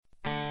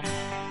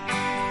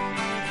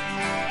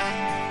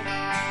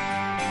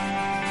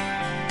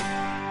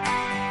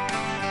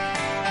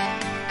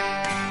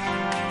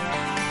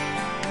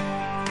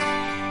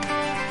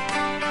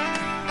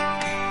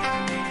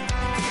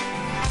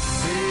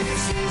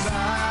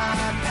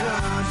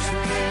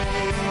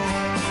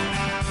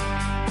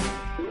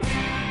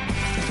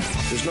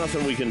There's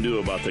nothing we can do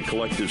about the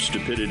collective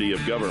stupidity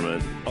of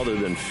government other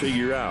than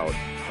figure out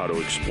how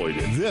to exploit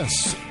it.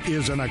 This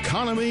is an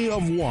economy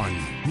of one,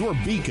 your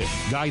beacon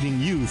guiding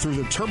you through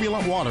the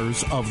turbulent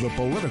waters of the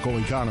political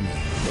economy.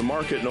 The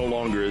market no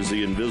longer is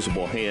the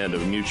invisible hand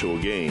of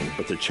mutual gain,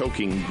 but the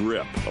choking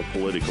grip of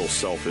political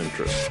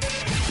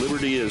self-interest.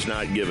 Liberty is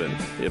not given.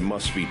 It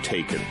must be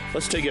taken.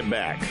 Let's take it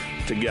back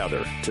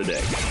together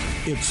today.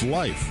 It's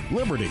life,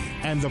 liberty,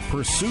 and the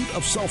pursuit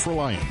of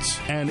self-reliance.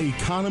 An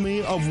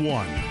economy of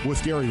one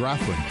with Gary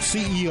Rathbun,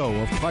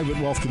 CEO of Private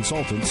Wealth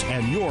Consultants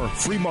and your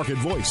free market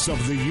voice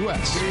of the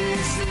U.S.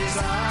 This is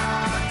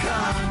our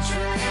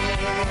country.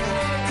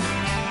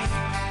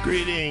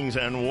 Greetings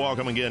and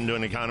welcome again to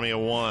an economy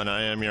of one.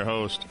 I am your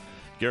host,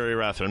 Gary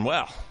Rathbun.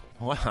 Well,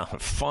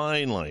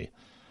 finally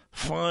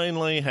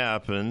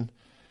happened.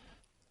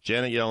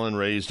 Janet Yellen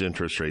raised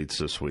interest rates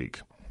this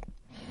week.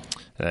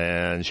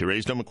 And she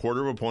raised them a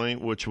quarter of a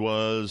point, which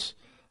was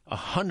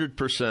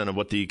 100% of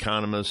what the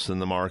economists in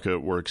the market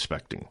were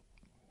expecting.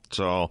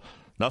 So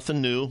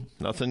nothing new,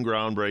 nothing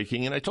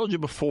groundbreaking. And I told you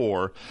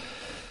before,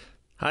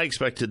 I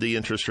expected the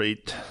interest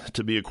rate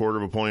to be a quarter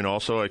of a point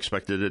also. I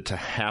expected it to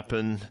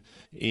happen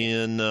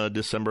in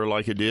December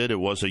like it did. It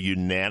was a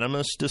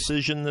unanimous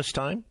decision this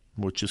time,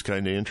 which is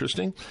kind of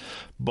interesting.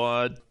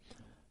 But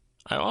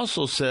I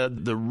also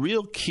said the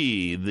real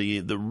key,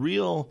 the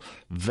real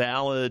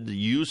valid,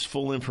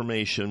 useful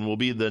information will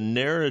be the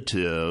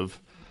narrative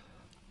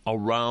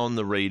around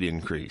the rate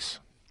increase.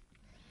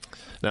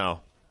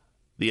 Now,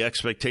 the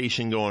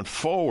expectation going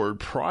forward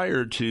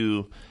prior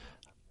to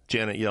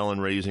Janet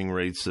Yellen raising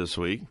rates this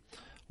week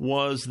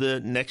was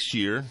that next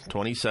year,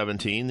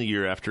 2017, the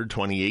year after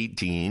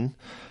 2018,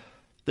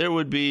 there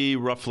would be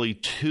roughly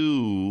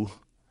two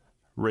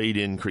rate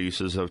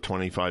increases of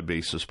 25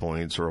 basis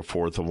points or a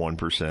fourth of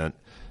 1%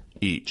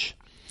 each.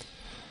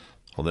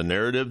 Well, the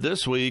narrative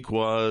this week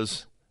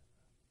was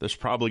there's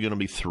probably going to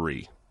be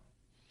three.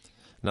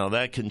 Now,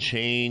 that can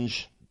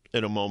change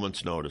at a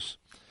moment's notice.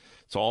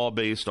 It's all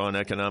based on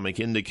economic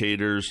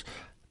indicators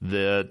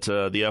that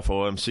the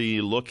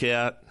FOMC look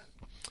at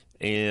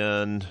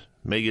and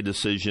make a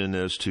decision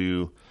as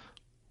to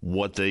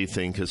what they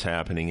think is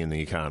happening in the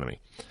economy.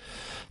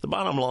 The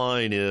bottom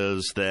line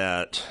is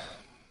that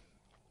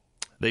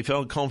they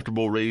felt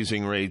comfortable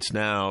raising rates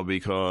now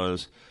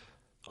because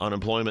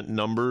unemployment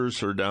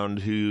numbers are down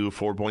to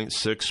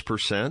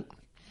 4.6%,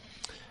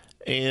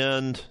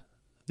 and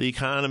the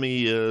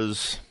economy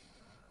is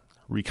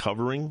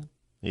recovering.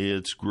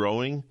 It's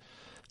growing,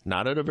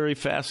 not at a very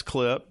fast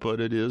clip,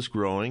 but it is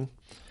growing.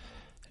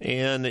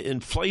 And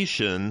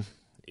inflation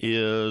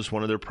is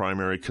one of their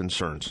primary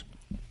concerns.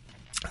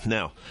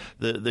 Now,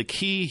 the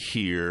key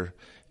here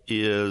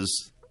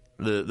is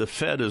the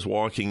Fed is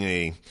walking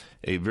a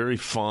very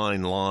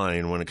fine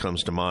line when it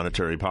comes to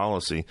monetary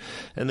policy.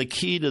 And the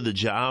key to the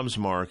jobs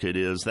market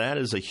is that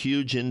is a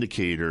huge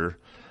indicator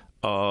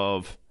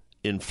of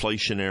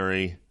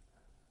inflationary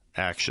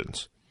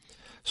actions.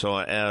 So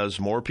as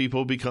more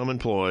people become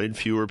employed,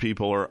 fewer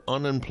people are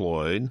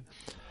unemployed,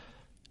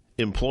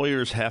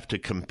 employers have to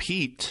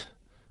compete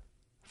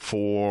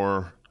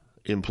for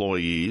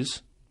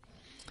employees,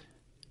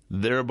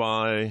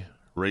 thereby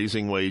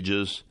raising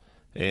wages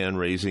and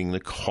raising the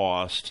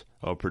cost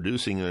of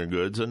producing their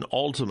goods and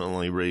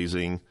ultimately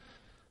raising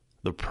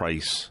the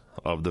price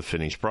of the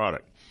finished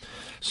product.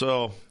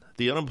 So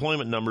the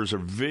unemployment numbers are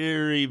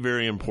very,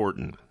 very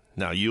important.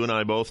 Now, you and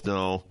I both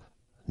know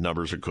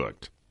numbers are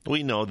cooked.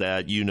 We know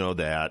that. You know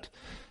that.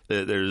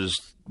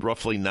 There's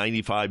roughly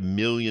 95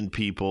 million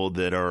people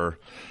that are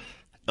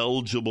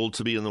eligible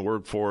to be in the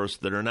workforce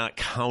that are not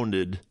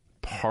counted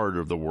part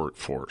of the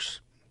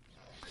workforce.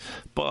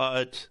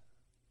 But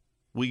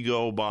we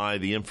go by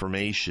the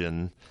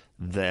information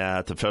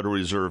that the Federal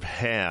Reserve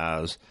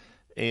has,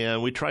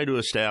 and we try to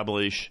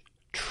establish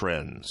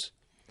trends.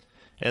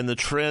 And the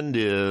trend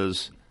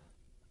is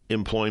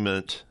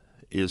employment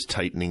is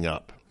tightening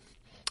up.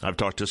 I've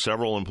talked to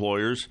several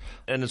employers,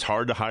 and it's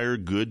hard to hire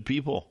good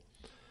people.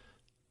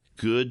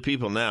 Good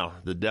people. Now,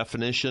 the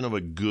definition of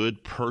a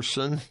good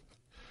person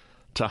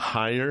to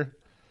hire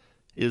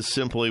is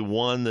simply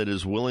one that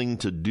is willing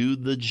to do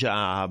the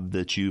job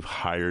that you've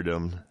hired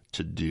them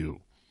to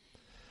do.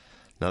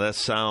 Now, that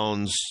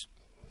sounds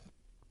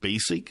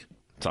basic,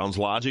 sounds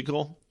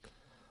logical,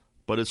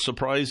 but it's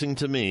surprising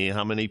to me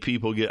how many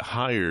people get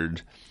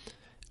hired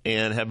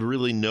and have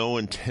really no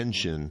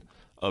intention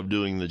of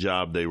doing the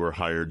job they were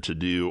hired to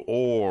do,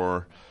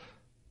 or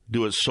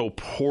do it so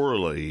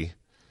poorly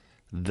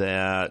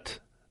that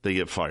they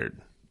get fired.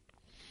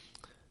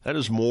 That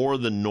is more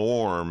the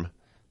norm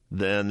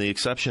than the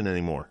exception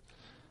anymore.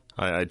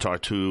 I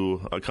talked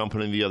to a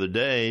company the other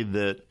day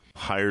that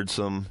hired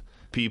some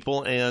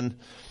people, and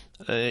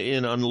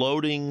in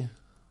unloading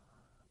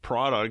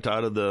product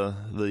out of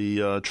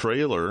the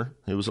trailer,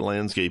 it was a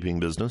landscaping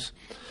business,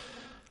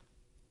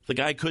 the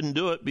guy couldn't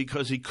do it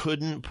because he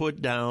couldn't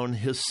put down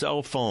his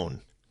cell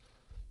phone.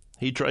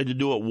 He tried to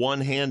do it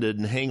one-handed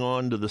and hang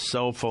on to the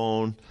cell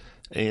phone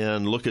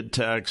and look at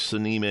texts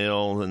and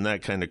email and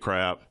that kind of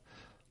crap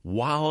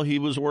while he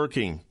was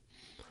working.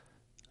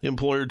 The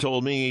employer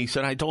told me, he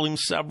said, I told him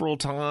several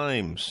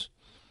times,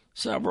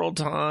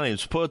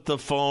 put the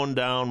phone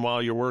down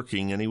while you're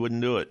working, and he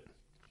wouldn't do it.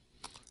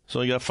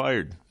 So he got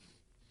fired.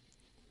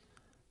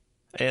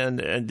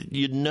 And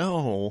you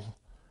know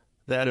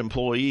that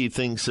employee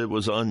thinks it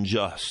was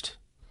unjust.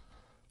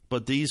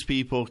 But these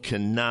people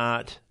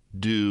cannot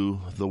do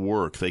the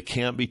work. They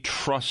can't be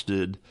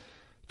trusted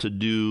to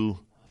do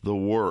the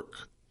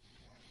work.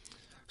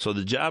 So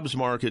the jobs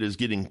market is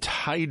getting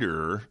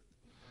tighter,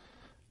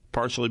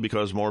 partially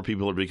because more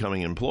people are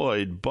becoming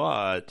employed,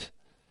 but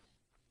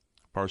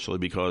partially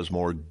because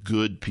more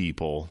good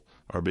people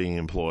are being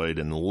employed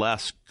and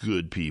less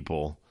good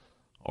people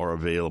are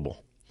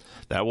available.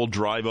 That will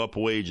drive up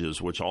wages,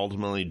 which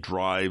ultimately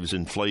drives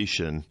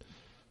inflation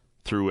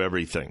through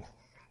everything.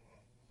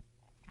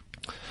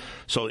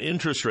 So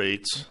interest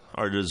rates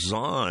are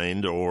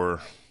designed, or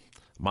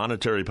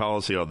monetary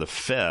policy of the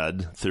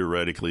Fed,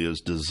 theoretically,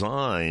 is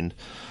designed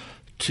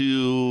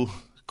to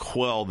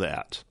quell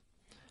that.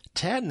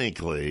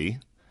 Technically,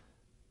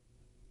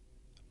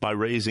 by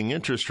raising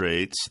interest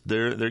rates,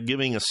 they're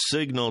giving a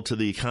signal to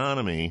the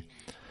economy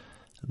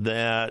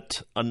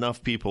that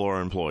enough people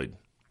are employed.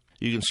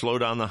 You can slow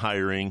down the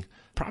hiring.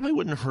 Probably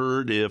wouldn't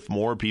hurt if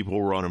more people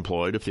were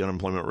unemployed, if the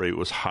unemployment rate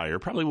was higher.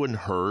 Probably wouldn't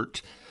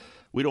hurt.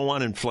 We don't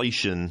want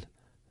inflation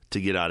to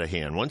get out of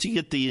hand. Once you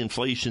get the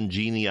inflation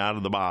genie out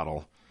of the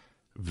bottle,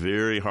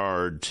 very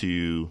hard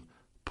to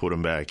put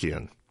them back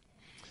in.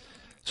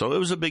 So it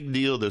was a big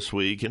deal this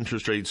week,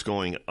 interest rates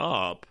going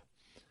up,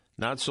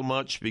 not so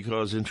much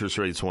because interest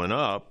rates went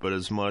up, but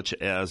as much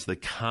as the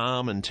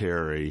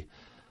commentary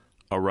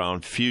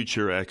around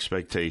future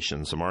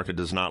expectations. The market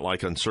does not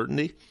like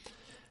uncertainty,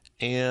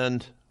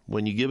 and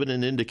when you give it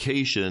an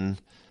indication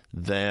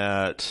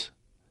that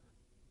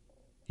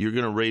you're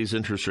going to raise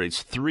interest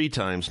rates 3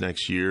 times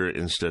next year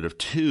instead of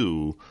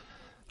 2,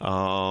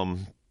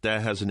 that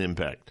has an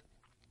impact.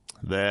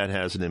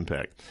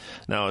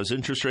 Now, as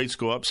interest rates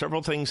go up,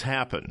 several things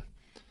happen,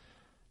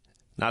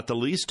 not the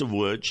least of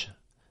which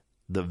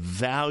the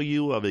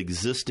value of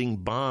existing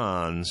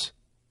bonds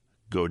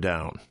go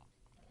down.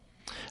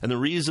 And the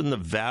reason the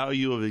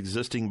value of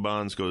existing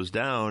bonds goes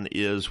down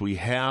is we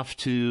have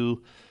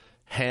to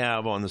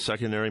have on the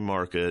secondary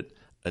market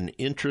an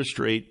interest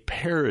rate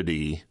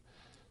parity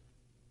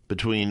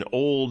between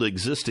old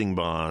existing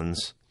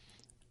bonds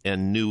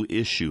and new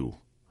issue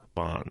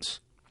bonds.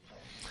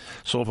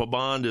 So if a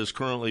bond is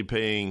currently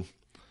paying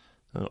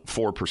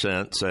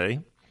 4%, say,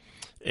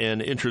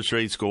 and interest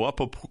rates go up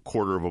a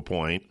quarter of a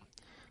point,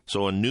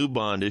 so a new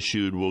bond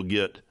issued will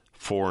get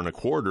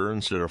 4.25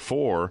 instead of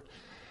 4,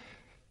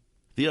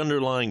 the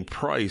underlying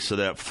price of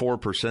that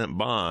 4%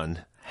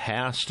 bond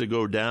has to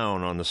go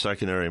down on the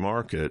secondary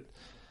market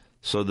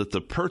so that the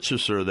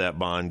purchaser of that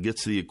bond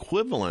gets the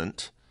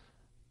equivalent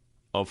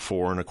of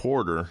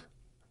 4.25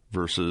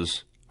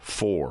 versus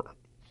 4.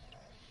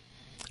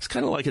 It's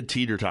kind of like a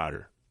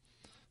teeter-totter.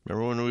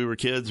 Remember when we were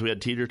kids, we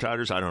had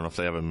teeter-totters? I don't know if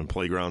they have them in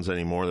playgrounds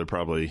anymore. They're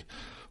probably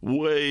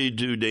way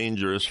too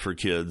dangerous for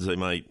kids. They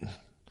might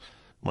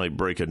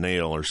break a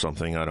nail or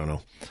something. I don't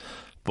know.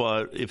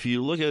 But if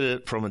you look at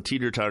it from a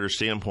teeter-totter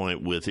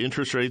standpoint with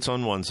interest rates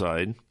on one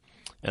side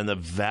and the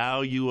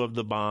value of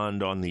the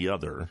bond on the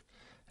other,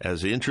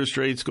 as interest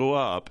rates go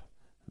up,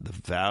 the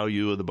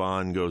value of the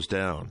bond goes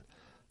down.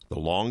 The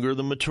longer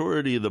the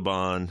maturity of the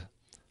bond,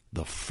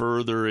 the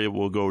further it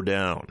will go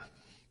down.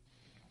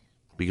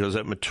 Because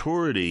at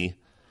maturity,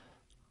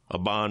 a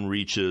bond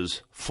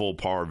reaches full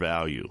par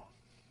value.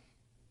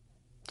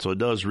 So it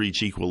does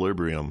reach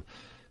equilibrium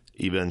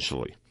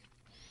eventually.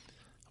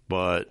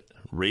 But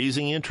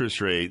raising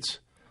interest rates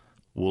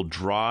will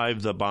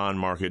drive the bond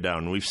market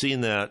down. We've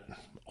seen that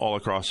all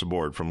across the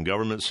board, from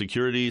government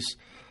securities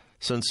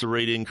since the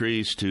rate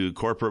increase to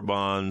corporate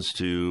bonds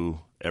to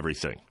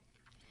everything.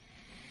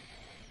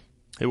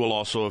 It will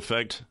also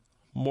affect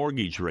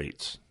mortgage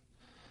rates,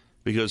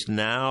 because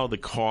now the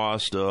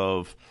cost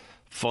of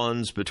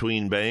funds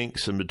between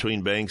banks and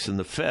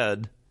the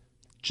Fed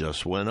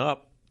just went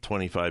up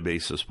 25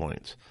 basis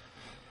points.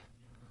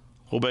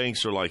 Well,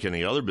 banks are like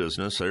any other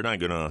business. They're not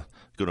going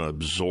to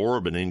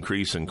absorb an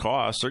increase in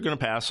costs. They're going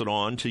to pass it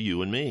on to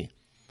you and me.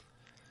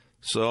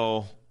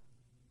 So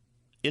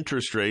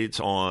interest rates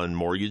on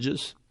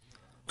mortgages,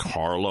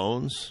 car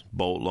loans,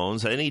 boat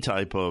loans, any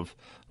type of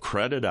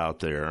credit out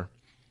there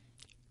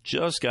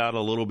just got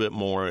a little bit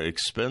more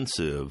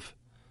expensive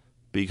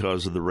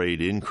because of the rate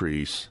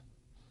increase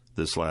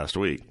this last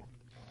week.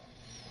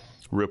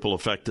 Ripple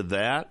effect of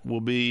that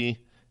will be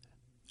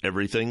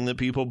everything that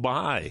people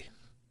buy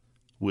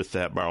with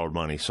that borrowed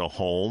money. So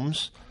home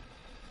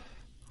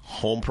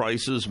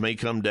prices may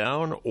come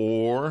down,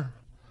 or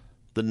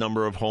the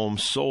number of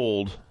homes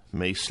sold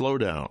may slow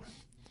down.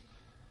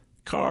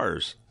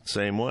 Cars,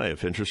 same way.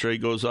 If interest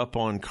rate goes up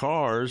on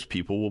cars,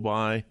 people will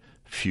buy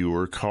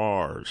fewer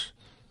cars.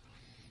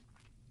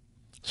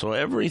 So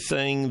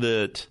everything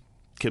that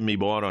can be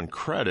bought on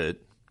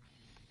credit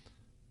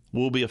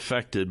will be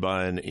affected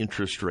by an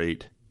interest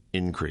rate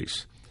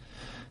increase.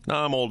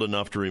 Now, I'm old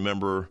enough to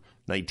remember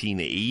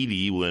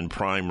 1980 when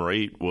prime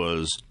rate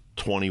was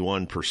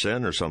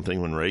 21% or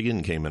something when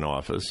Reagan came in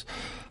office.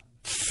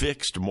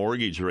 Fixed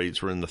mortgage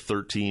rates were in the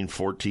 13,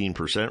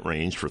 14%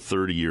 range for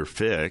 30-year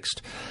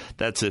fixed.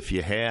 That's if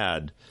you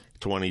had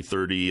 20,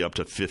 30, up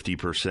to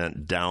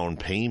 50% down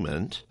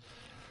payment.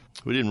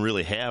 We didn't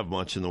really have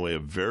much in the way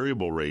of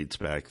variable rates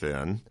back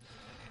then.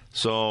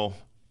 So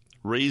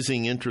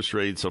raising interest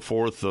rates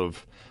 1/4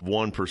 of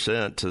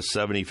 1% to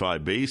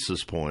 75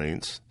 basis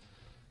points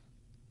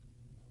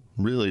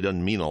really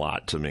doesn't mean a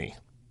lot to me.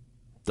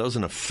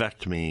 Doesn't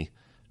affect me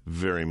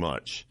very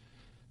much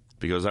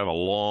because I have a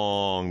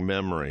long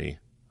memory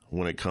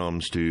when it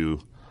comes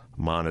to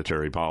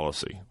monetary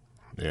policy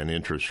and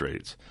interest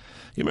rates.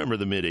 You remember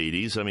the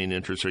mid-'80s? I mean,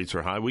 interest rates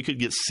were high. We could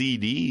get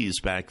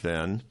CDs back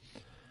then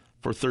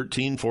for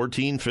 13,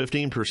 14,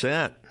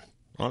 15%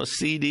 on a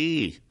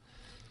CD.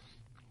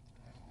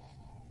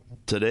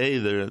 Today,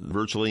 they're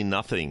virtually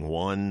nothing,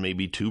 1%,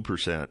 maybe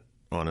 2%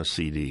 on a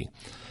CD.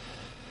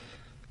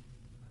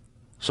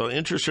 So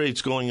interest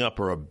rates going up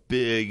are a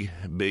big,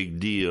 big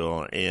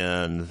deal,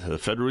 and the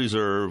Federal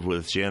Reserve,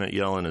 with Janet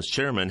Yellen as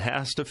chairman,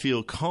 has to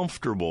feel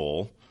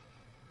comfortable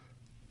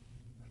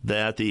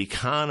that the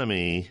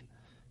economy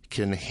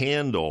can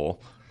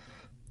handle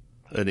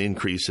an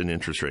increase in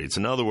interest rates.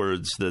 In other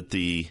words, that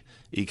the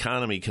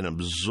economy can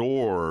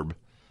absorb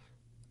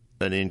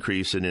an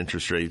increase in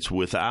interest rates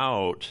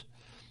without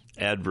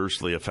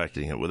adversely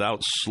affecting it,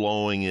 without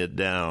slowing it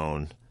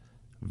down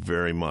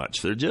very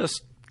much. They're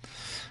just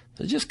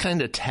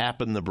kind of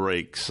tapping the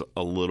brakes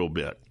a little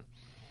bit.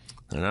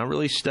 They're not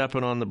really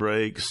stepping on the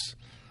brakes,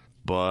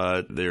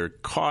 but they're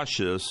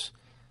cautious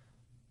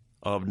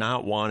of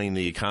not wanting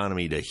the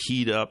economy to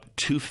heat up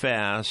too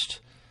fast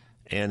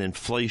and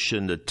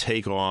inflation to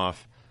take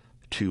off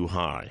too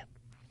high.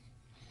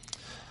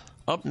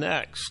 Up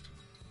next,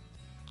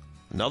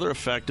 another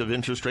effect of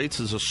interest rates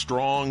is a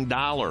strong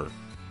dollar.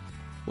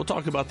 We'll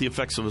talk about the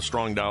effects of a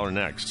strong dollar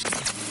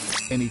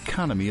next. An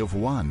Economy of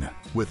One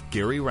with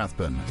Gary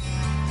Rathbun.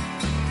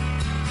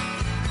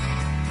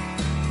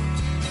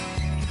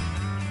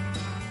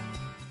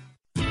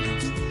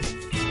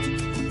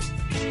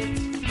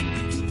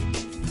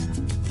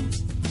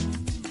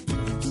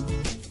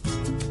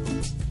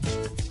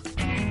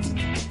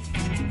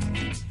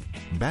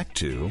 Back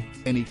to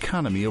An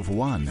Economy of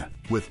One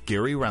with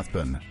Gary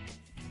Rathbun.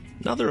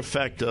 Another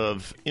effect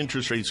of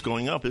interest rates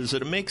going up is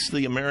that it makes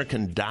the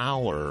American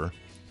dollar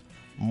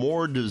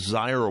more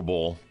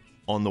desirable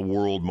on the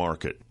world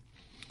market.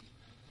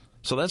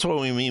 So that's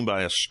what we mean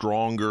by a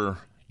stronger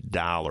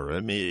dollar. I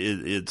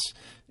mean,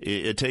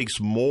 it takes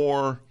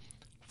more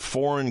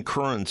foreign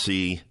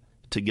currency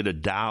to get a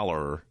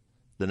dollar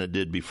than it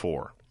did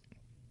before.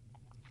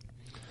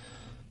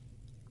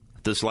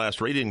 This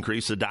last rate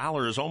increase, the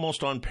dollar is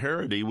almost on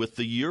parity with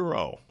the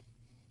euro.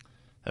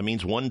 That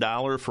means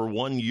 $1 for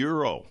 1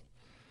 euro.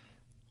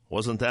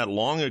 Wasn't that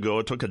long ago,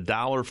 it took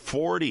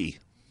 $1.40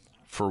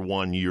 for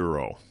 1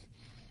 euro.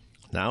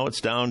 Now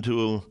it's down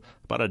to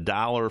about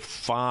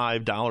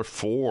 $1.05,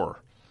 $1.04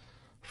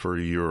 for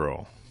a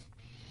euro.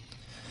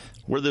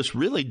 Where this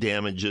really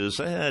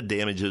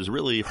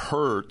really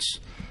hurts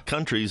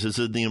countries is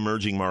in the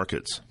emerging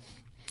markets.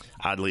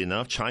 Oddly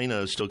enough, China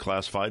is still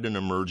classified an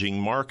emerging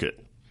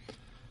market.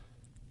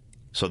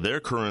 So their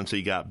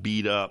currency got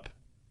beat up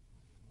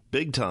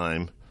big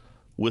time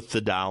with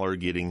the dollar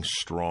getting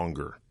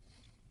stronger.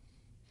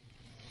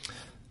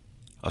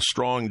 A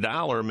strong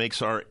dollar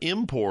makes our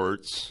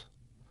imports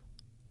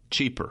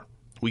cheaper.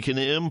 We can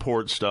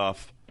import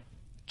stuff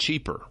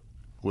cheaper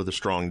with a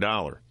strong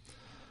dollar.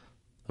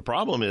 The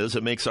problem is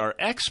it makes our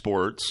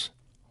exports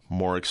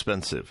more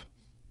expensive.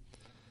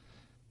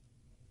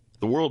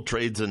 The world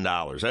trades in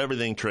dollars.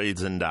 Everything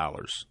trades in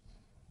dollars.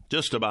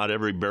 Just about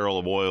every barrel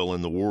of oil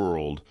in the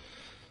world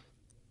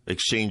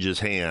exchanges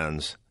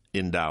hands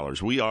in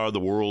dollars. We are the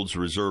world's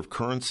reserve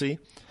currency.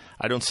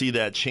 I don't see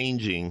that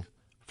changing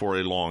for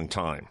a long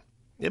time.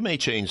 It may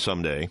change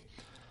someday,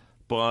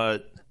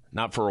 but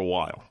not for a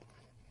while.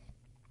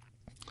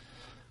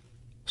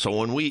 So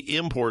when we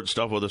import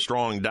stuff with a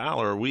strong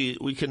dollar, we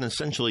can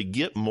essentially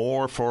get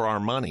more for our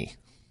money.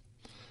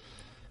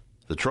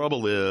 The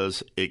trouble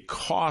is it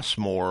costs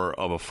more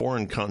of a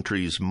foreign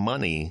country's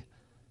money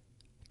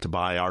to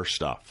buy our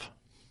stuff.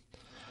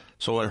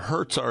 So it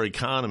hurts our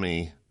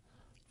economy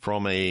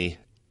from a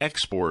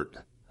export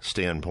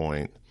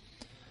standpoint,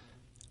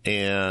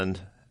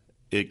 and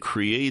it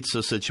creates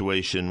a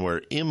situation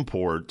where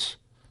imports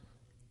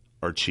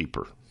are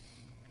cheaper.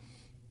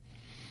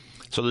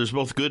 So there's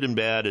both good and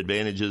bad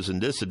advantages and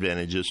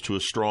disadvantages to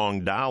a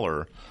strong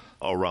dollar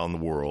around the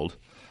world,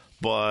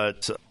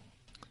 but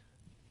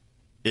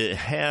it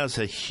has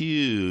a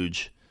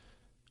huge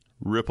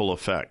ripple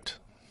effect.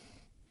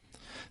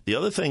 The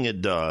other thing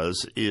it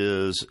does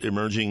is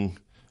emerging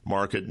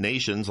market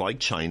nations like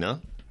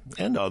China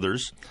and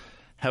others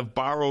have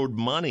borrowed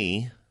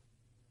money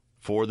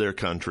for their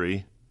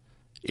country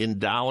in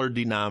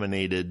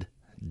dollar-denominated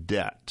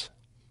debt.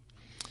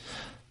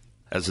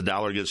 As the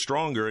dollar gets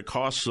stronger, it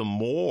costs them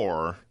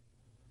more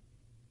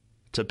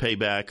to pay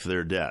back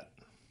their debt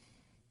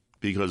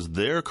because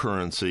their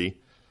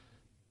currency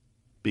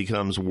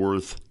becomes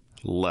worth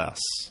less.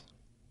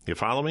 You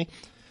follow me?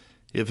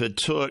 If it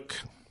took,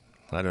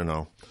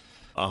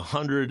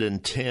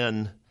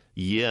 110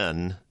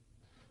 yen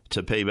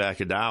to pay back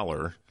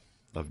 $1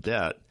 of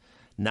debt,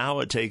 now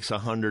it takes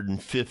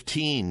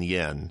 115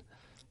 yen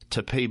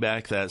to pay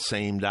back that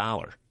same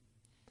dollar.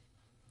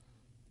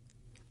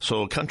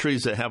 So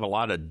countries that have a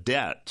lot of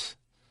debt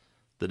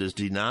that is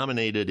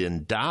denominated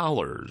in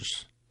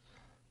dollars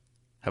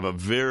have a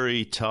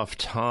very tough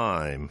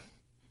time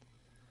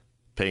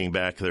paying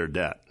back their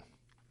debt.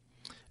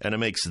 And it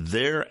makes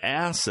their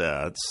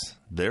assets,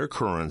 their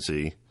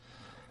currency,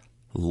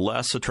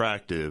 less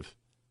attractive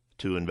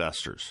to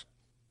investors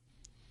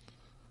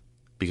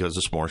because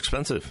it's more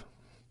expensive.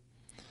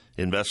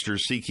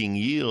 Investors seeking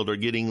yield are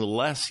getting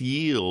less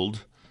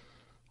yield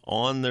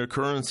on their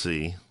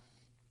currency,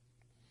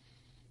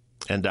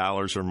 and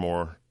dollars are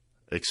more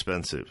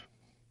expensive.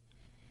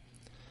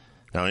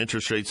 Now,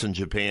 interest rates in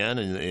Japan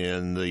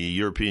and the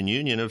European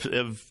Union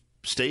have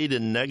stayed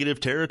in negative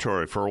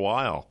territory for a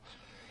while.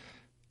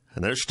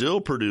 And they're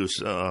still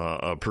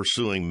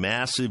pursuing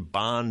massive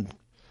bond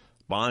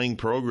buying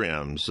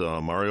programs.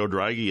 Mario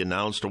Draghi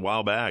announced a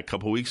while back, a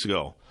couple weeks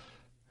ago,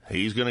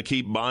 he's going to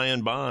keep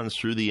buying bonds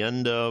through the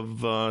end of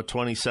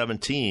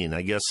 2017.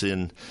 I guess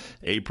in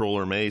April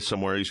or May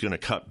somewhere he's going to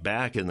cut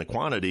back in the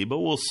quantity, but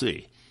we'll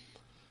see.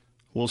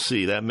 We'll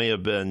see. That may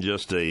have been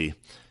just I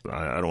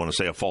don't want to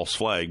say a false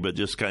flag, but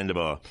just kind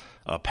of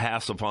a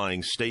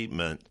pacifying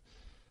statement,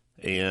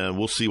 and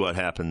we'll see what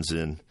happens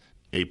in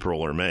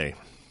April or May.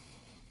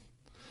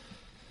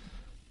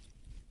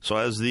 So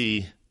as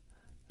the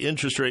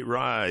interest rate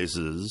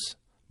rises,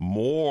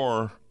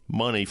 more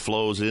money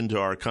flows into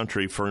our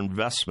country for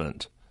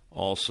investment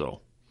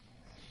also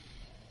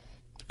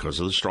because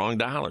of the strong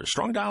dollar.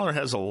 Strong dollar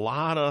has a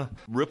lot of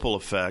ripple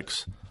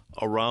effects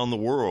around the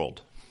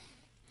world.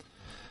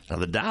 Now,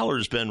 the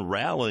dollar's been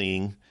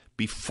rallying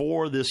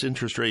before this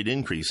interest rate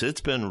increase.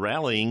 It's been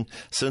rallying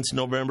since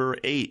November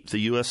 8th, the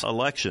U.S.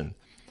 election.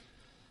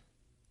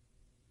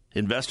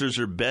 Investors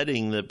are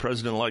betting that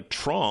President-elect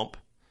Trump,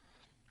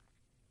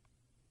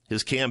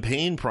 his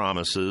campaign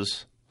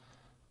promises,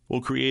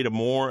 will create a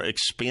more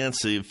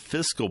expansive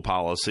fiscal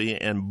policy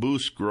and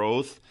boost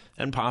growth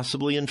and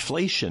possibly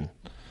inflation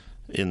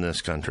in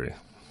this country.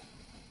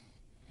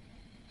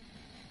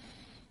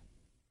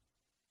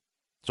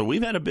 So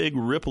we've had a big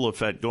ripple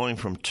effect going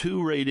from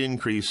 2 rate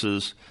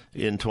increases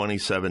in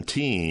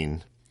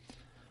 2017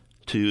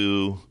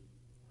 to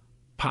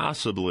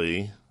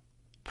probably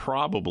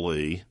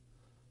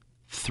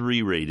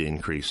 3 rate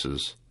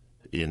increases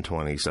in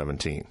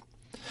 2017.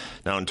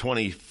 Now, in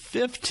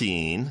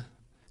 2015,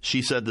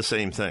 she said the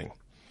same thing.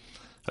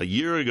 A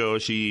year ago,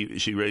 she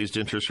raised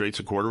interest rates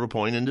 1/4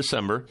 point in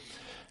December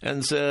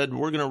and said,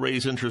 we're going to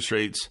raise interest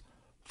rates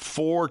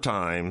 4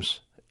 times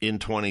in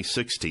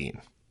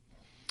 2016.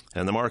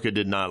 And the market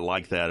did not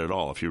like that at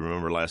all. If you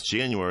remember last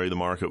January, the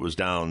market was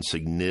down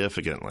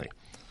significantly.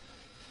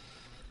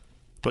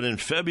 But in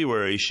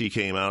February, she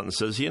came out and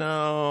says, we're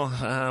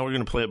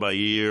going to play it by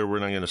ear. We're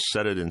not going to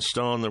set it in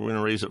stone that we're going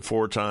to raise it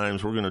 4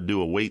 times. We're going to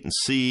do a wait and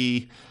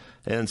see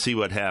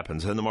what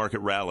happens. And the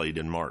market rallied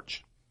in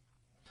March.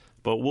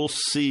 But we'll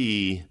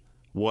see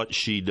what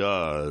she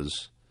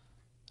does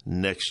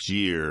next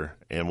year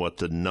and what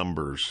the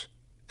numbers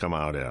come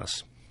out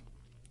as.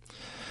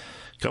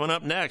 Coming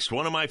up next,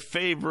 one of my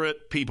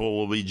favorite people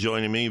will be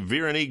joining me,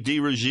 Veronique De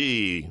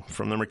Rugy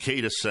from the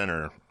Mercatus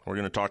Center. We're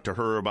going to talk to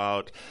her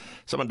about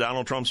some of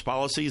Donald Trump's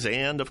policies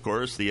and, of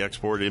course, the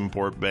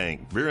Export-Import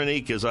Bank.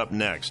 Veronique is up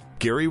next.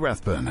 Gary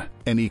Rathbun,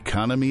 An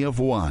Economy of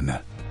One.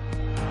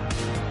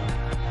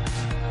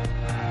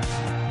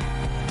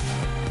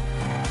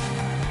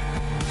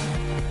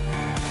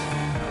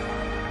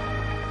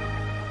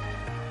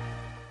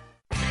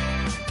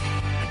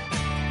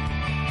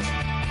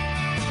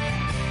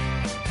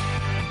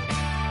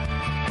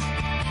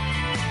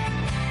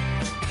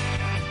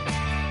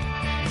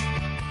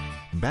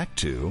 Back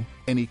to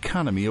An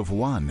Economy of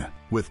One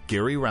with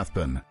Gary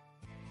Rathbun.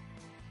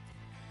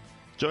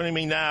 Joining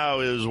me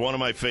now is one of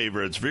my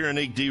favorites,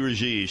 Veronique De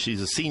Rugy.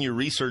 She's a senior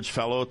research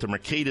fellow at the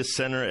Mercatus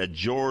Center at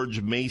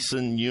George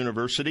Mason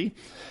University.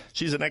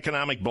 She's an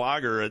economic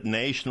blogger at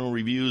National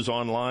Reviews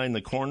Online,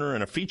 The Corner,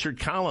 and a featured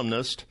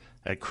columnist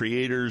at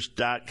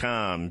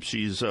Creators.com.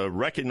 She's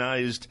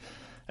recognized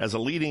as a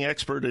leading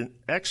expert in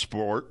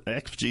expert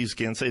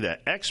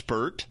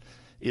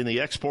in the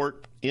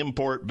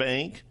Export-Import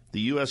Bank, the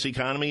U.S.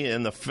 economy,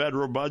 and the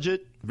federal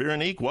budget.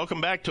 Veronique,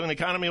 welcome back to An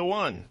Economy of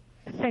One.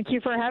 Thank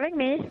you for having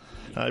me.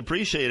 I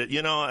appreciate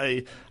it.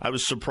 I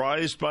was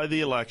surprised by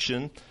the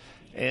election,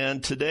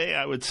 and today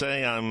I would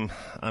say I'm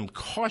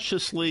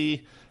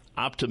cautiously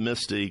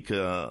optimistic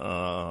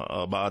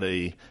about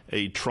a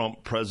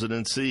Trump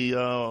presidency.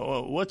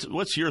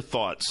 What's your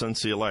thoughts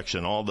since the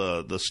election? All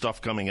the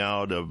stuff coming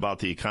out about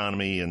the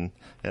economy and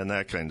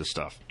that kind of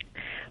stuff.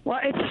 Well,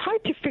 it's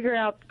hard to figure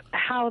out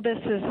how this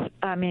is,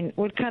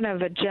 what kind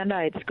of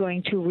agenda it's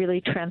going to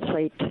really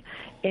translate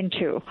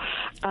into.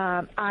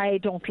 I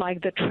don't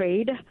like the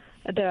trade,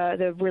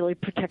 the really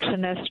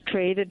protectionist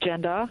trade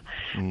agenda.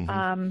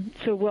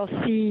 So we'll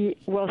see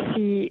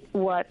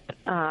what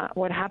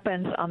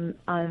happens on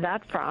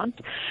that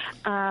front.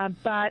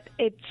 But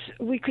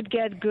we could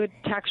get good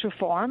tax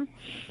reform.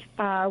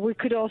 We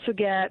could also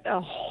get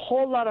a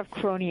whole lot of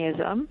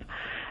cronyism.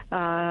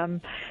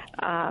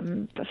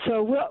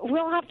 So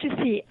we'll have to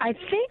see. I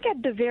think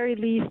at the very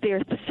least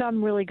there's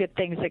some really good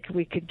things that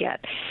we could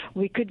get.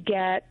 We could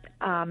get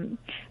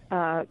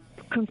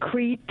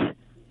concrete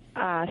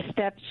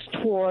steps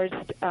towards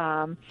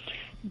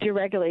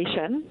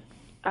deregulation.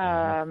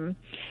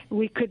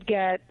 We could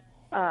get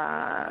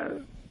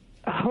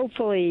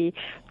hopefully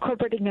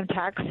corporate income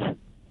tax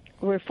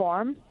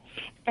reform,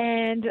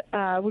 and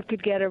we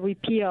could get a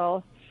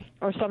repeal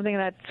or something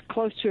that's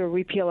close to a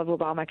repeal of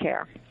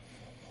Obamacare.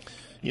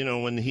 You know,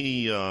 when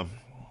he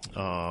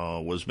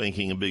was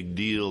making a big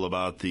deal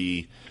about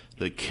the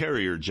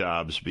carrier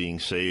jobs being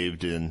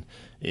saved in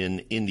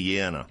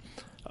Indiana,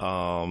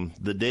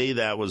 the day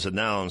that was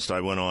announced, I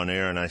went on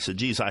air and I said,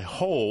 geez, I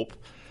hope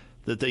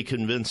that they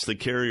convinced the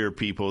carrier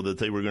people that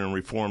they were going to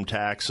reform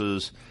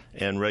taxes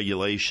and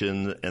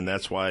regulation, and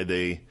that's why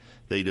they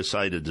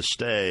decided to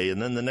stay. And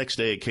then the next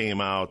day it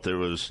came out there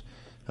was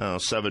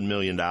 $7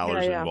 million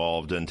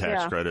involved in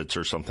tax credits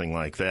or something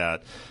like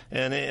that,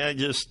 and it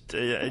just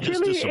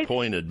really,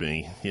 disappointed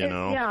me.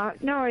 Yeah,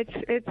 no, it's,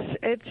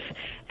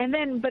 and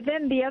then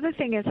the other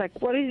thing is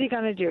like, what is he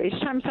going to do? Each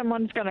time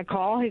someone's going to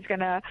call, he's going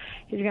to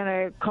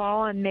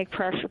call and make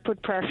pressure,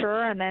 put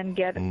pressure, and then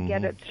get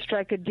it,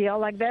 strike a deal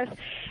like this.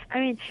 I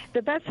mean,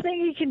 the best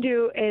thing he can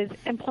do is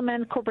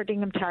implement corporate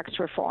income tax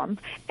reform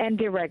and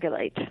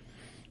deregulate.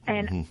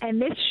 And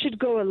this should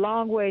go a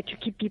long way to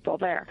keep people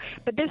there.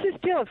 But this is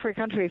still a free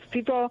country.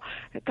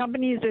 If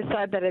companies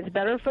decide that it's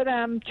better for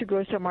them to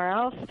go somewhere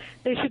else,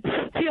 they should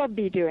still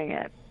be doing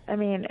it. I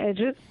mean, it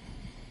just,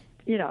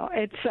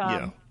 it's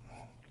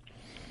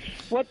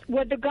what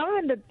the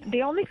government.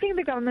 The only thing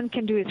the government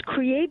can do is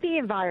create the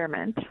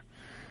environment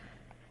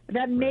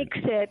that makes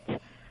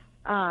it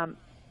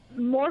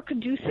more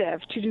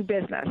conducive to do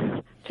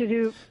business, to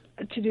do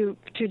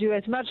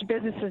as much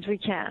business as we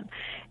can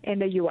in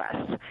the U.S.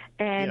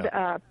 And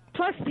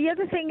plus, the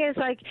other thing is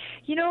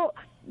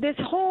this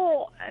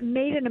whole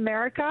Made in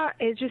America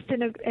is just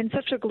in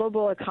such a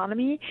global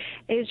economy.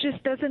 It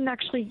just doesn't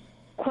actually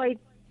quite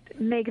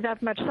make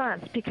that much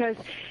sense, because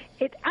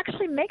it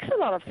actually makes a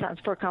lot of sense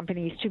for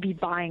companies to be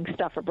buying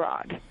stuff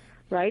abroad,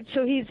 right?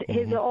 So he's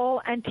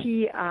all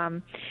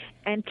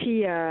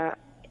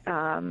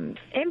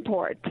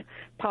import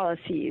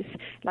policies,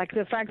 like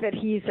the fact that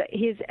he's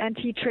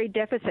anti-trade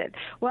deficit.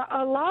 Well,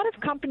 a lot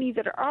of companies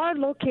that are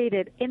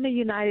located in the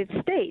United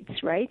States,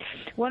 right?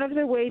 One of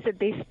the ways that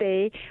they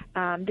stay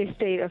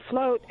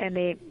afloat and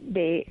they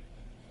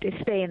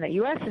stay in the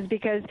U.S. is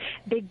because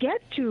they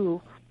get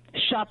to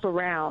shop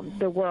around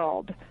the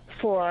world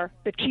for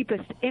the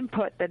cheapest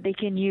input that they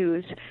can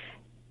use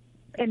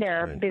in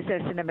their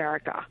business in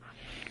America.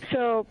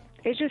 So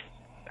it's just,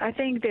 I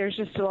think there's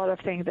just a lot of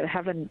things that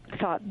haven't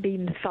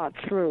been thought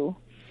through.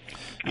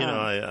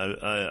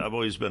 I've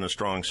always been a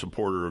strong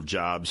supporter of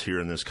jobs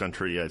here in this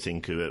country. I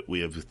think that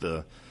we have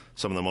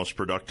some of the most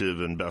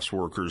productive and best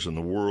workers in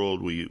the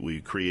world.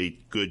 We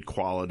create good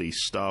quality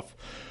stuff.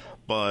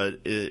 But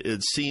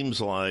it seems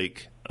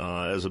like,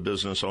 as a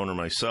business owner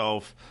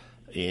myself,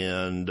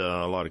 and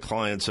a lot of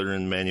clients that are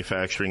in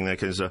manufacturing, that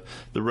kind of stuff,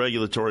 the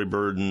regulatory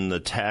burden, the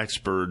tax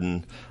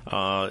burden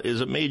is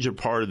a major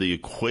part of the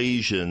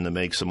equation that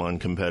makes them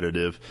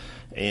uncompetitive.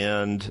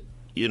 And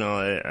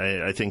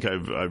I think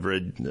I've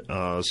read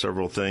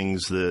several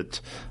things that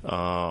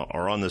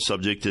are on the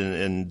subject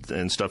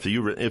and stuff that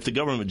you read. If the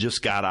government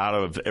just got out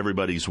of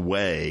everybody's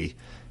way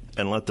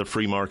and let the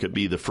free market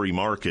be the free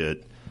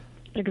market,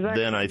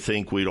 exactly, then I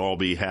think we'd all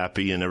be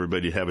happy and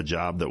everybody'd have a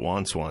job that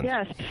wants one.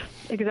 Yes,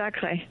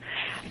 exactly.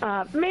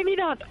 Maybe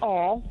not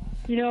all,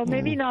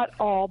 maybe not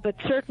all, but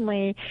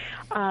certainly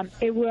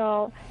it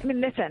will. I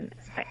mean, listen,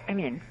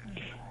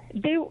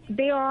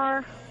 they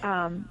are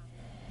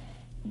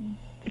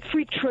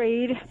free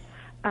trade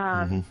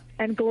and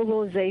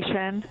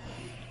globalization,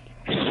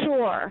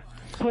 sure,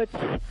 puts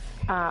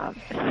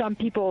some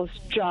people's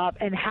job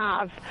and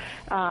have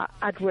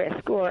at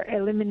risk, or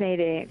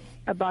eliminating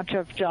a bunch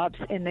of jobs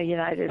in the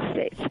United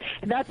States.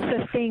 That's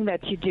the thing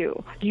that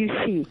you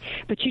see,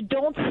 but you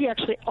don't see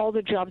actually all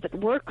the jobs that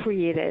were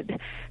created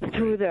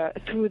through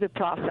the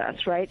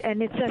process, right?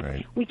 And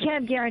we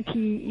can't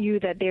guarantee you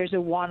that there's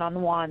a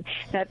one-on-one,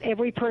 that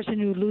every person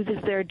who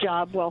loses their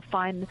job will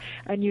find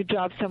a new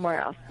job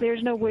somewhere else.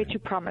 There's no way to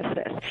promise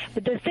this.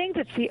 But the thing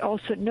that we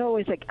also know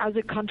is, like, as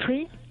a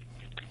country,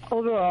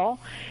 overall,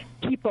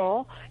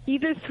 people,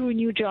 either through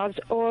new jobs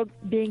or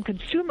being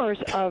consumers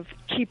of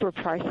cheaper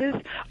prices,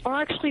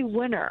 are actually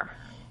winner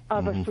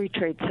of a free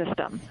trade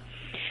system.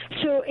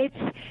 So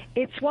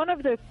it's one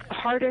of the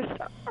hardest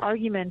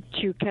arguments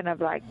to kind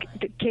of like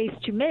the case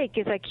to make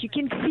is like you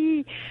can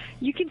see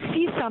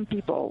some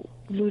people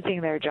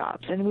losing their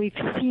jobs, and we've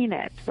seen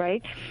it,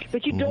 right?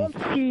 But you don't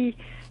see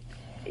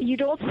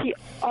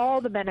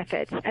all the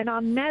benefits. And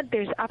on net,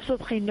 there's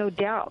absolutely no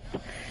doubt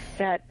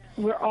that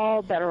we're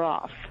all better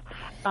off.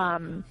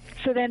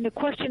 So then the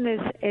question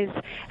is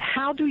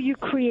how do you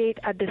create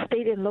at the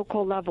state and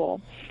local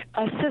level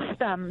a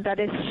system that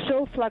is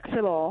so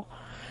flexible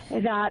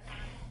that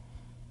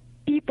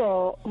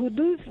people who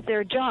lose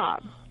their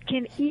job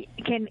can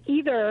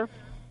either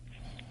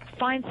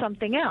find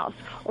something else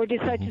or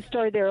decide to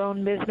start their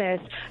own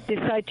business,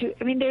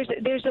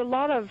 there's a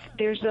lot of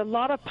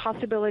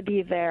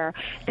possibility there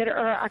that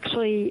are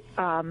actually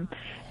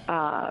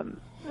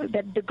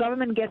that the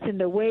government gets in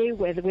the way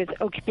with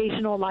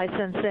occupational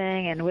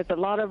licensing and with a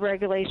lot of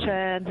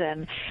regulations,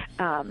 and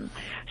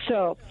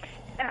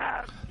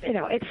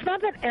it's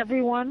not that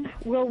everyone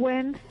will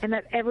win and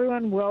that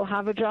everyone will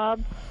have a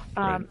job,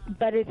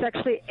 but it's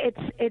actually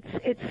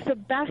it's the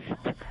best.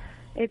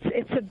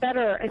 It's a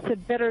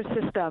better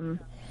system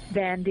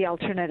than the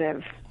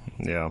alternative.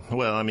 Yeah.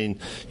 Well, I mean,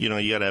 you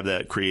got to have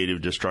that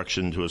creative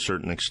destruction to a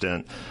certain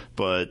extent.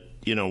 But,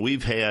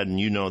 we've had, and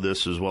you know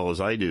this as well as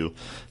I do,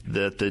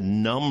 that the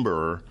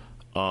number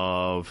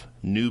of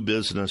new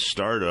business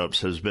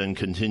startups has been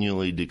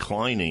continually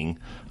declining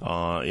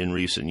in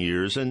recent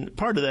years. And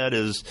part of that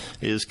is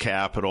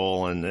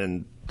capital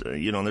and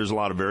there's a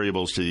lot of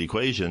variables to the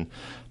equation.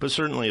 But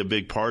certainly a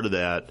big part of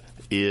that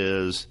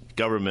is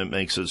government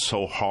makes it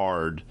so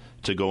hard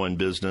to go in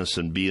business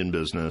and be in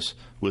business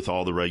with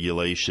all the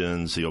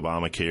regulations, the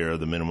Obamacare,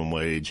 the minimum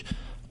wage,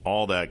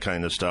 all that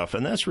kind of stuff.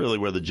 And that's really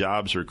where the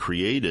jobs are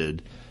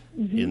created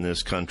in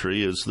this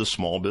country, is the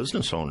small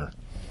business owner.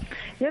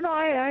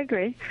 I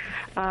agree.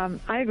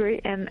 I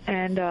agree, and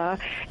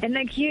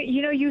like you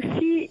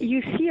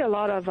see a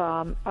lot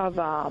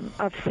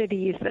of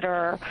cities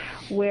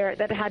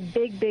that had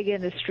big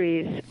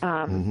industries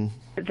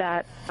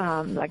that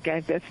like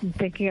I'm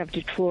thinking of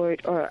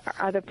Detroit or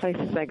other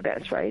places like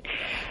this, right?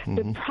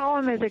 The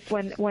problem is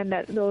like when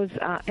those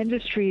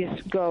industries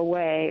go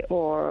away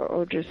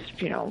or just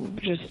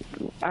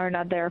are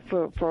not there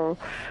for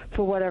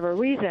whatever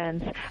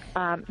reasons.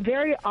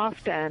 Very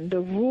often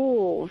the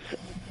rules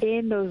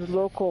in those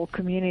local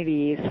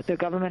communities, the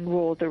government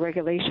rules, the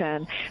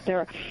regulation,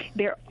 they're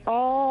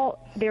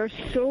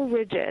so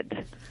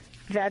rigid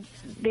that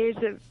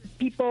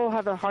people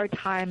have a hard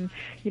time,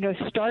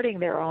 starting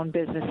their own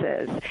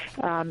businesses,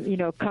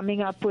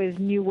 coming up with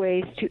new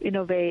ways to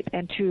innovate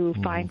and to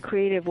find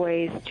creative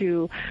ways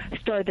to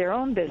start their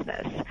own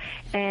business.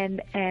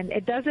 And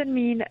it doesn't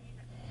mean,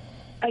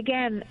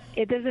 again,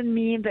 it doesn't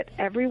mean that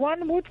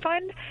everyone would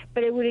find,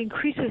 but it would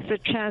increases the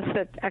chance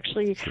that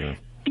actually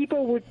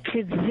people would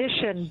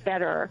transition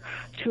better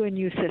to a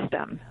new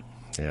system.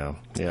 Yeah,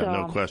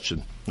 no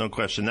question.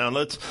 Now,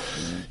 let's,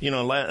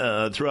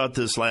 throughout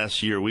this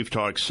last year, we've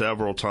talked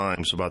several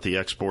times about the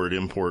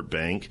Export-Import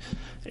Bank,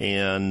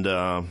 and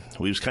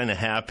we was kind of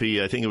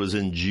happy. I think it was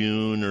in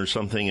June or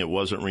something, it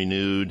wasn't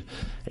renewed,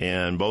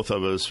 and both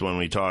of us, when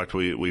we talked,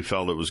 we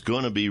felt it was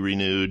going to be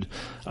renewed.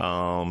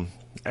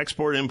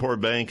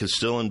 Export-Import Bank is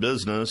still in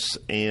business,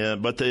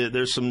 but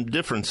there's some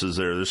differences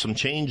there. There's some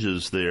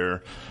changes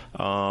there.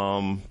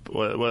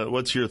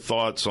 What's your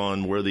thoughts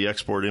on where the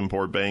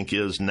Export-Import Bank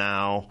is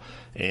now,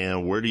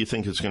 and where do you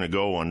think it's going to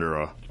go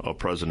under a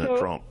President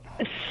Trump?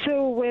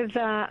 So it's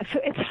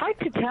hard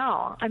to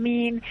tell. I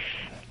mean,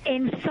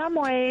 in some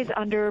ways,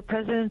 under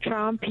President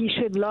Trump, he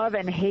should love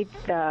and hate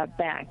the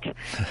bank.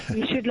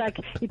 He should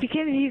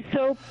because he's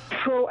so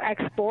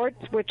pro-export,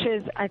 which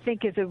is, I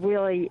think, it's a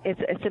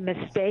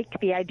mistake.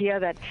 The idea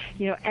that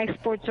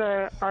exports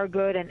are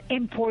good and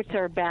imports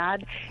are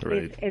bad,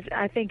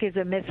 I think, is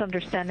a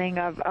misunderstanding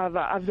of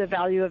the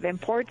value of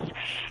imports.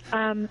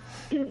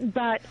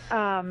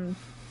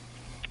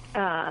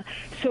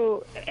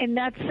 So in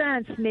that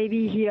sense,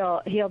 maybe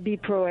he'll be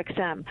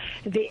pro-XM.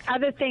 The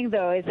other thing,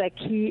 though, is like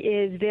he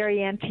is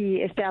very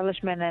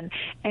anti-establishment,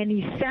 and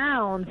he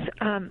sounds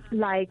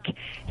like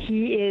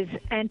he is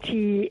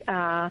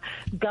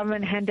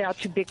anti-government handout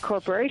to big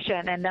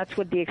corporation, and that's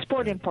what the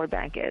Export-Import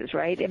Bank is,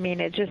 right? I mean,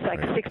 it's just like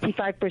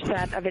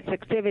 65% of its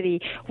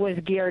activity was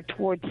geared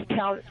towards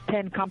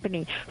 10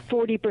 company,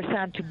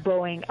 40% to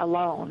Boeing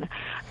alone.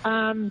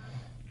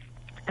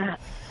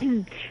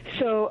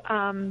 So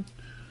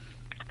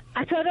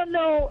I don't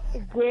know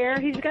where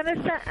he's going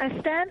to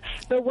stand,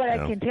 but what I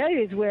can tell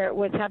you is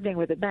what's happening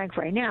with the bank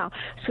right now.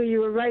 So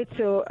you were right.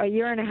 So a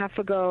year and a half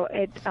ago,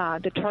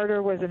 the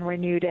charter wasn't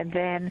renewed, and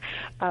then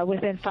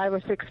within 5 or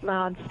 6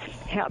 months,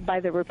 by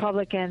the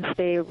Republicans,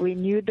 they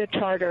renewed the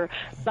charter.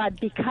 But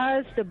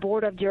because the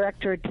board of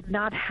directors did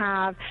not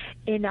have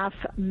enough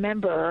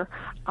member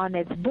on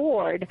its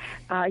board,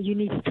 you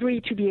need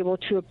 3 to be able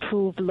to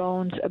approve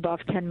loans above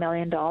 $10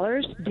 million,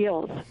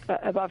 deals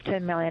above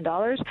 $10 million.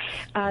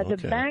 The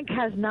bank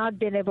has not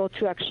been able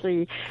to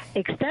actually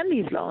extend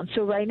these loans.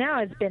 So right now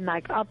it's been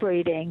like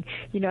operating,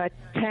 at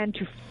 10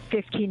 to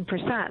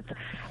 15%.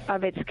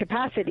 of its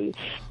capacity.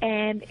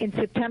 And in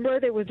September,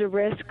 there was a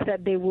risk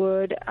that they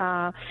would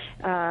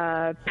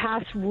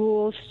pass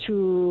rules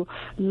to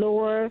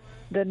lower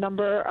the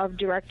number of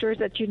directors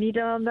that you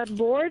needed on that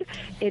board.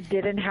 It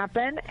didn't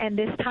happen, and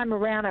this time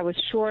around, I was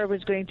sure it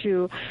was going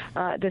to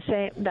the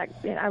same. That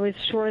I was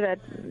sure that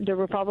the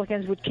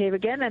Republicans would cave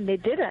again, and they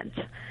didn't.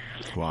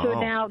 Wow. So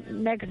now,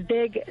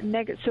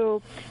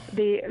 so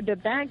the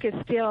bank is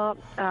still,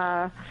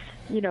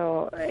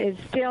 is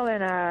still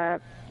in a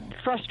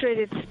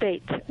frustrated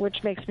state,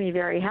 which makes me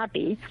very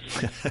happy.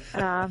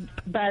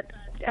 But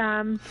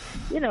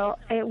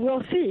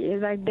we'll see.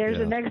 Like, there's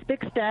a next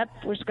big step,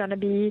 which is going to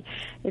be,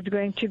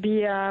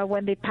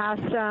 when they pass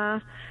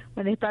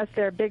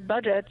their big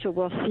budget. So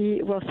we'll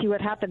see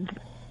what happens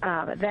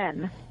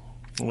then.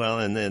 Well,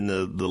 and then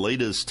the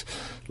latest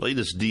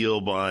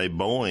deal by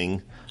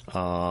Boeing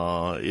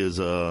is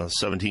a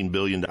 $17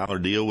 billion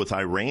deal with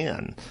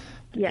Iran.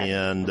 Yes.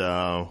 And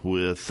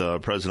with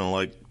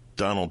President-elect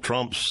Donald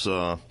Trump's,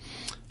 I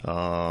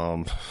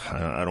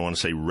don't want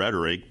to say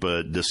rhetoric,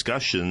 but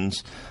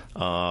discussions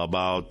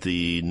about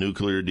the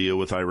nuclear deal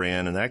with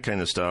Iran and that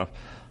kind of stuff,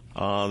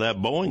 that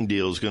Boeing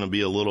deal is going to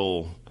be a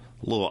little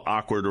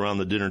awkward around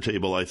the dinner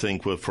table, I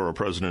think, for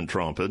President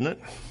Trump, isn't it?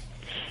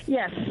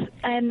 Yes,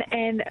 and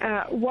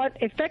what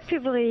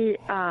effectively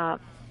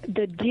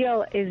the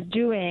deal is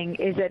doing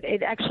is that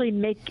it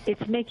actually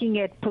it's making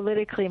it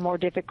politically more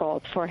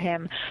difficult for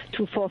him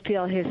to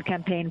fulfill his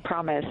campaign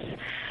promise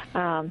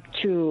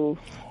to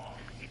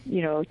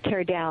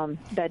tear down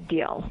that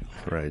deal.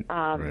 Right.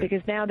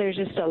 Because now there's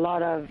a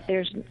lot of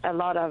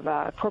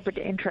corporate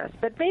interest,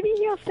 but maybe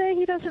he'll say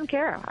he doesn't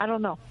care. I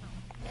don't know.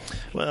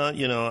 Well,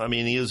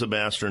 he is a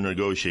master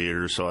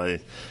negotiator, so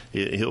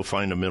he'll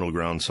find a middle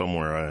ground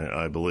somewhere,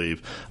 I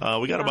believe.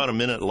 We got about a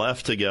minute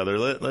left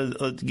together.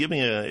 Give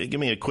me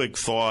a quick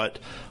thought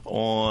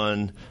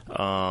on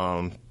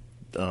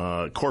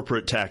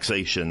corporate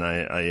taxation.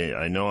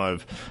 I know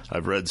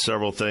I've read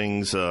several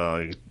things.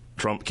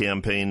 Trump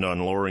campaigned on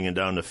lowering it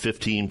down to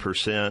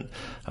 15%.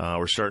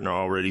 We're starting to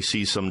already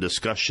see some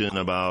discussion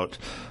about,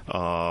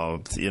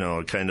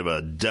 kind of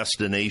a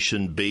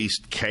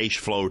destination-based cash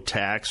flow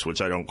tax,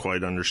 which I don't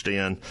quite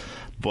understand.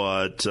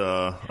 But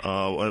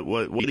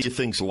what do you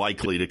think's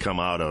likely to come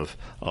out of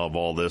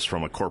all this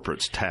from a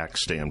corporate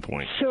tax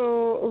standpoint?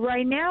 So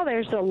right now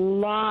there's a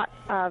lot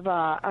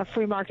of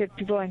free market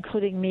people,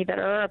 including me, that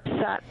are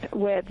upset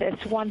with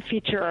this one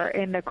feature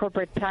in the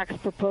corporate tax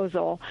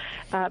proposal,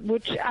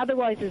 which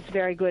otherwise is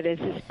very good, is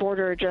this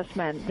border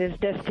adjustment, this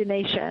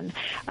destination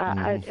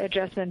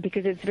adjustment,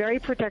 because it's very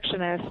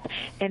protectionist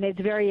and it's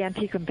very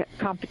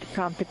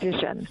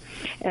anti-competition.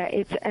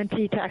 It's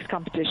anti-tax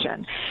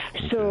competition.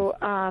 So,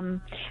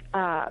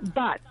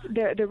 but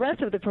the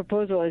rest of the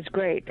proposal is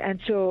great. And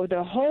so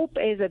the hope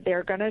is that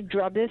they're going to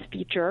drop this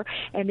feature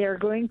and they're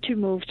going to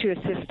move to a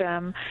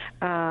system.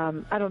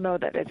 I don't know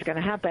that it's going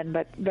to happen,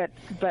 but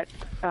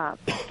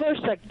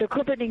first, like, the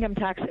corporate income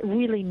tax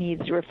really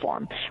needs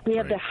reform. We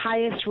have the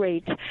highest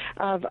rate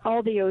of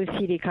all the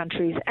OECD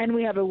countries, and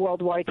we have a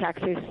worldwide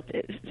tax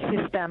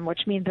system,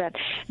 which means that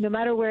no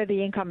matter where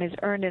the income is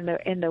earned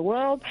in the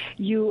world,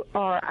 you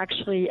are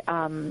actually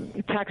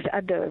taxed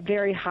at the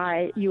very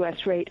high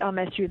U.S. rate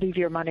unless you leave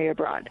your money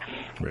abroad.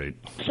 Right.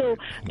 So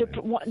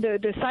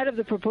the side of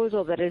the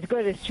proposal that is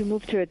good is to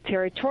move to a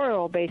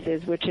territorial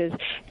basis, which is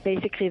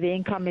basically the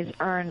income is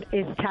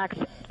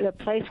taxed the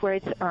place where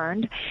it's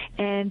earned,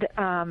 and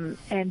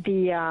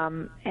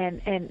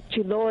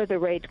to lower the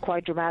rate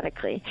quite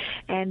dramatically,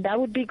 and that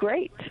would be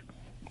great.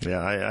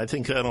 Yeah, I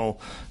think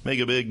that'll make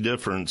a big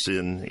difference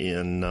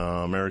in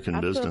American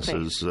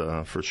businesses,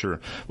 for sure.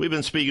 We've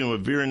been speaking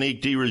with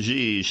Veronique De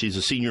Rugy. She's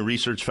a senior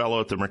research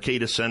fellow at the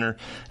Mercatus Center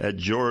at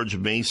George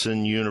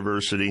Mason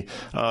University.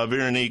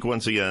 Veronique,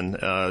 once again,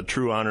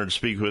 true honor to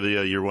speak with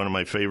you. You're one of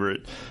my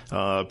favorite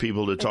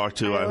people to talk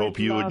to. I hope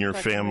you and your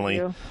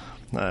family...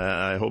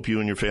 I hope you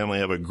and your family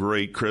have a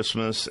great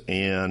Christmas,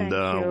 and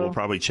we'll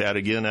probably chat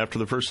again after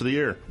the first of the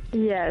year.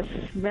 Yes.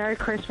 Merry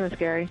Christmas,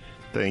 Gary.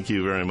 Thank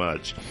you very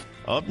much.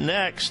 Up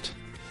next,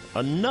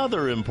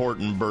 another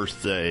important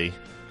birthday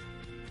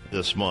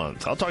this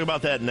month. I'll talk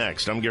about that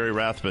next. I'm Gary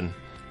Rathbun.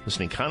 It's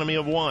an Economy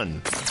of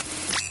One.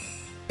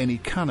 An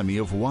Economy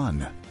of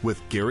One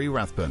with Gary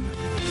Rathbun.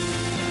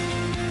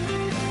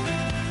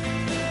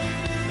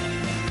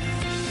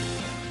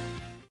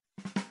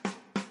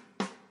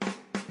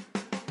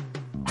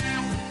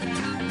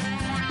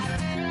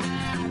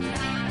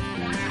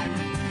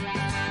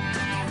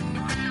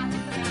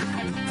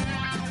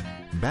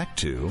 Back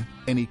to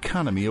An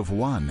Economy of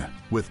One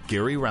with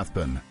Gary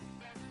Rathbun.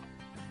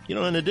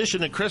 In addition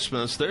to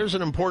Christmas, there's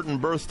an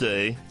important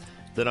birthday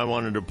that I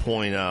wanted to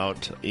point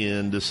out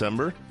in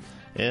December.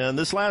 And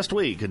this last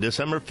week,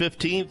 December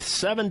 15th,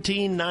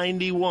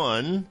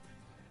 1791,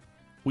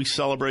 we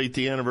celebrate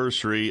the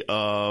anniversary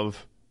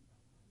of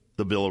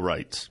the Bill of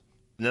Rights.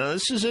 Now,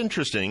 this is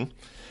interesting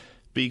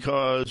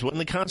because when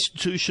the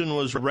Constitution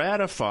was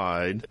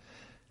ratified,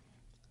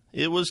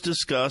 it was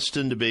discussed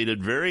and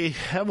debated very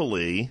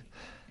heavily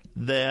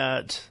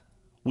that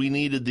we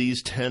needed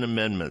these 10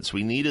 amendments.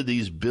 We needed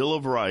these Bill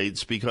of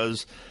Rights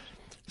because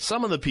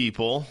some of the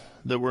people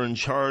that were in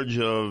charge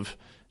of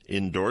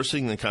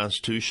endorsing the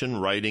Constitution,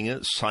 writing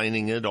it,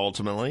 signing it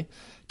ultimately,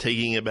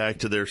 taking it back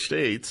to their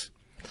states,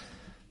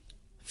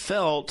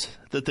 felt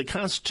that the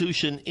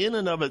Constitution in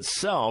and of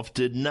itself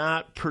did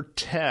not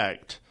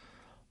protect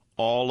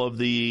all of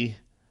the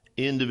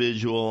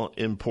individual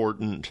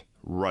important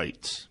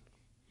rights.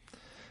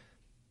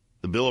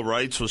 The Bill of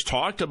Rights was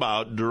talked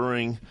about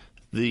during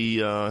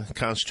the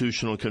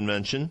Constitutional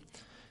Convention,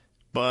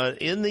 but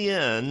in the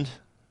end,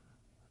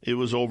 it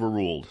was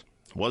overruled.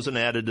 It wasn't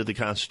added to the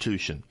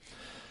Constitution.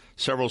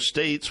 Several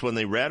states, when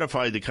they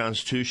ratified the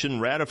Constitution,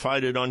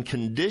 ratified it on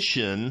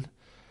condition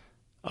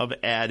of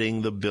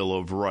adding the Bill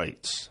of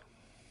Rights.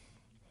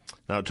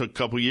 Now, it took a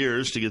couple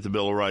years to get the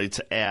Bill of Rights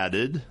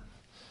added,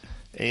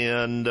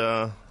 and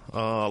a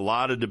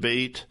lot of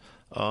debate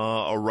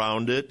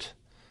around it.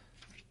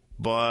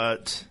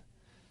 But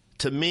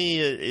to me,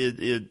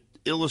 it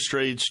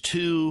illustrates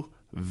two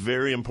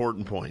very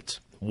important points.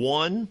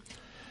 One,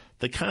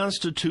 the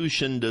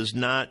Constitution does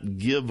not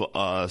give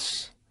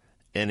us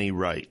any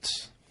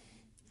rights.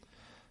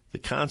 The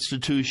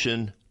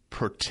Constitution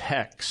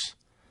protects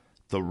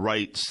the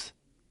rights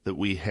that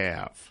we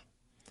have.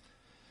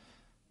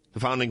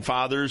 The Founding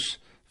Fathers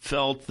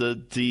felt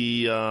that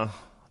the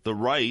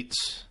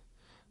rights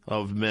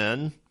of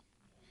men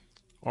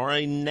are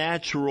a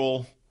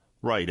natural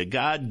right, a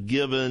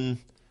God-given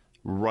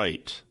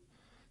right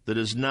that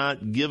is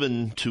not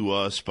given to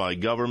us by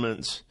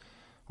governments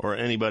or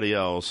anybody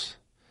else.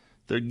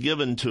 They're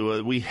given to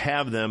us. We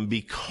have them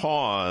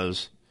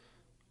because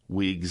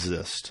we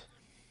exist.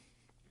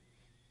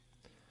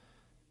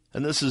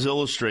 And this is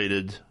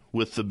illustrated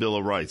with the Bill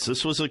of Rights.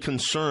 This was a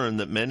concern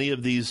that many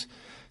of these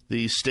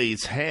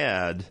states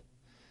had,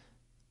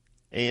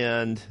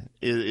 and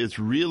it's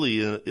really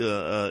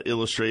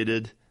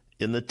illustrated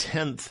in the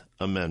 10th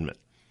Amendment.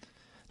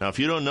 Now, if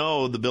you don't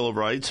know the Bill of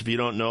Rights, if you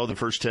don't know the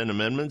first 10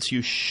 amendments,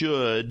 you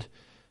should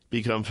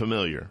become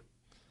familiar.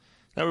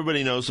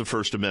 Everybody knows the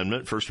First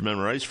Amendment. First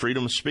Amendment rights,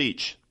 freedom of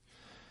speech.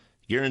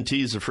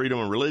 Guarantees the freedom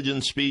of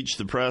religion, speech,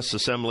 the press,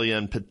 assembly,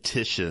 and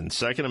petition.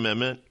 Second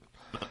Amendment,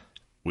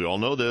 we all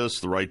know this,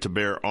 the right to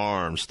bear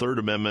arms. Third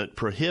Amendment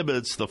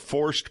prohibits the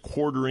forced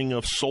quartering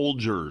of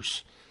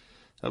soldiers.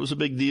 That was a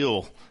big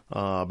deal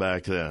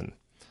back then.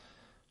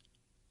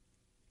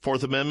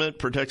 Fourth Amendment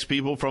protects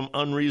people from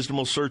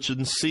unreasonable search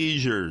and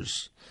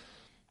seizures.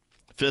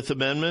 Fifth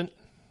Amendment,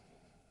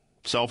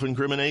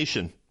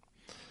 self-incrimination.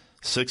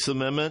 Sixth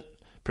Amendment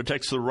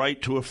protects the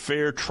right to a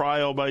fair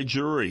trial by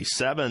jury.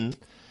 7,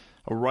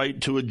 a right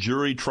to a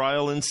jury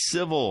trial in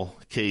civil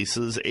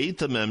cases.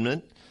 Eighth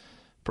Amendment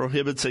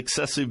prohibits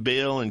excessive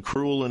bail and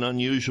cruel and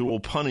unusual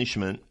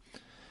punishment.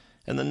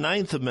 And the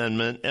Ninth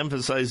Amendment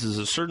emphasizes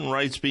that certain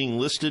rights being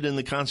listed in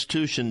the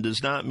Constitution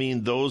does not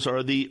mean those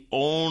are the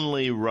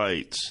only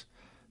rights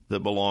that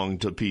belong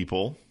to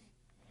people.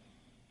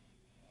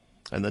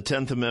 And the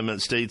 10th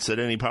Amendment states that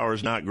any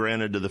powers not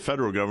granted to the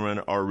federal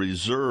government are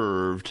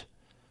reserved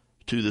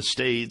to the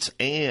states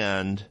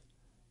and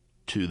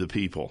to the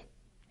people.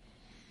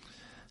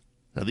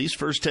 Now, these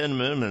first 10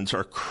 amendments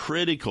are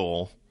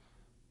critical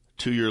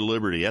to your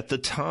liberty. At the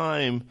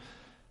time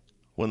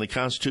when the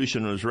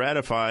Constitution was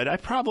ratified, I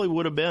probably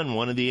would have been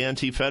one of the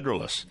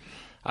anti-federalists.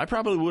 I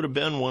probably would have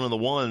been one of the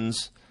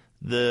ones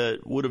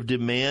that would have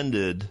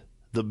demanded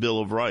the Bill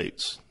of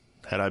Rights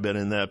had I been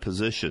in that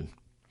position.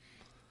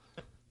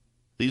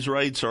 These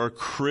rights are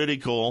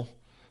critical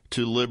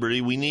to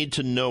liberty. We need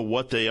to know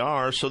what they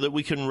are so that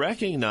we can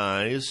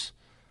recognize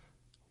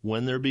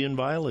when they're being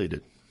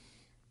violated.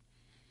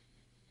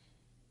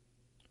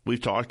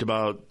 We've talked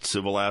about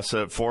civil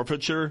asset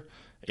forfeiture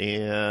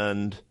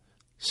and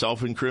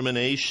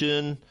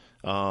self-incrimination,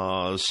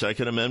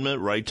 Second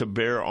Amendment, right to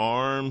bear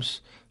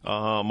arms.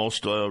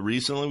 Most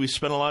recently, we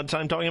spent a lot of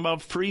time talking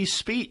about free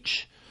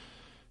speech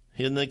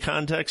in the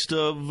context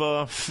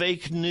of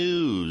fake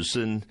news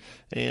and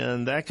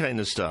that kind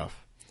of stuff.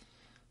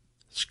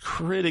 It's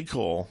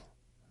critical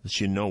that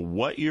you know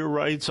what your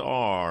rights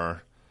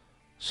are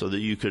so that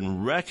you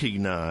can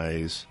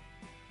recognize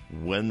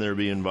when they're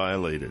being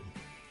violated.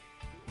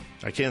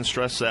 I can't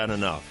stress that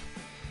enough.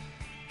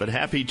 But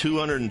happy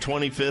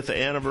 225th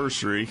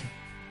anniversary,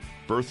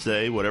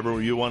 birthday,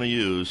 whatever you want to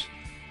use,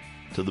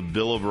 to the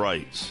Bill of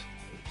Rights.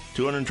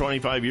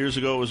 225 years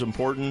ago was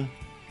important.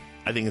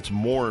 I think it's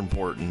more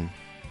important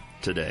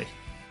today.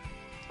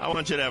 I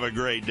want you to have a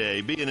great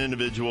day. Be an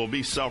individual.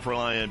 Be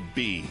self-reliant.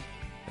 Be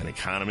an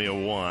economy of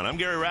one. I'm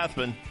Gary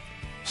Rathman.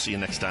 See you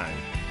next time.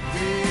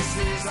 This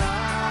is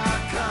our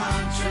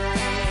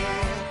country.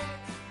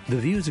 The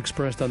views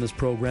expressed on this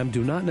program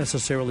do not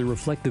necessarily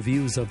reflect the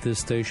views of this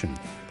station.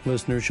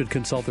 Listeners should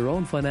consult their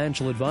own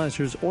financial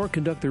advisors or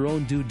conduct their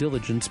own due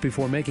diligence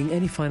before making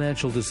any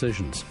financial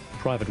decisions.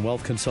 Private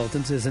Wealth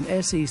Consultants is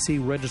an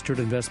SEC-registered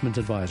investment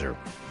advisor.